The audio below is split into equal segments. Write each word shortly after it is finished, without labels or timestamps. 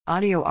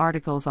Audio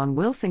articles on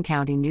Wilson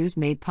County News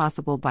made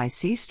possible by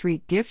C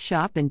Street Gift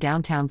Shop in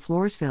downtown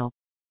Floresville.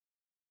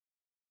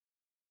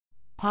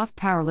 POF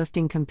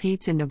Powerlifting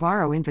competes in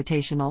Navarro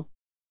Invitational.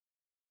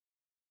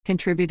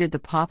 Contributed. The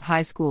POF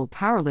High School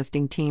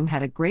powerlifting team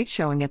had a great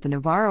showing at the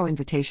Navarro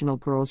Invitational.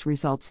 Girls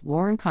results: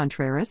 Lauren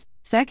Contreras,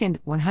 2nd,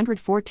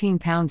 114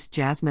 pounds;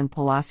 Jasmine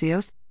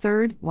Palacios,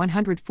 3rd,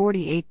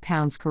 148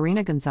 pounds;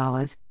 Karina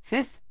Gonzalez,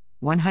 5th,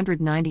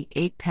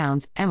 198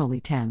 pounds; Emily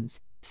Thames,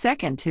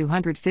 2nd,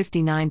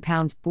 259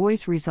 pounds.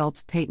 Boys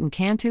results: Peyton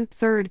Cantu,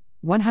 3rd,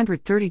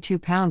 132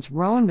 pounds;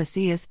 Rowan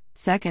Macias,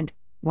 2nd,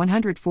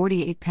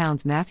 148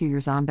 pounds; Matthew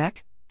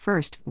Yerzombek,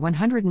 1st,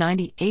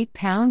 198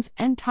 pounds,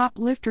 and top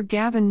lifter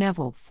Gavin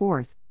Neville,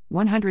 4th,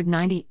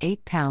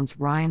 198 pounds;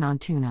 Ryan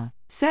Antuna,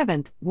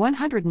 7th,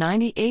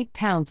 198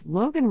 pounds;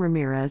 Logan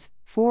Ramirez,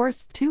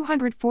 4th,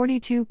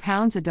 242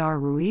 pounds; Adar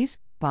Ruiz,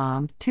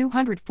 bombed,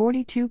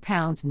 242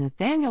 pounds;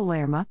 Nathaniel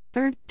Lerma,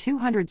 3rd,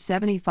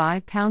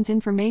 275 pounds.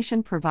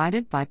 Information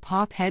provided by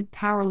POF head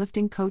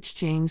powerlifting coach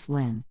James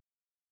Lynn.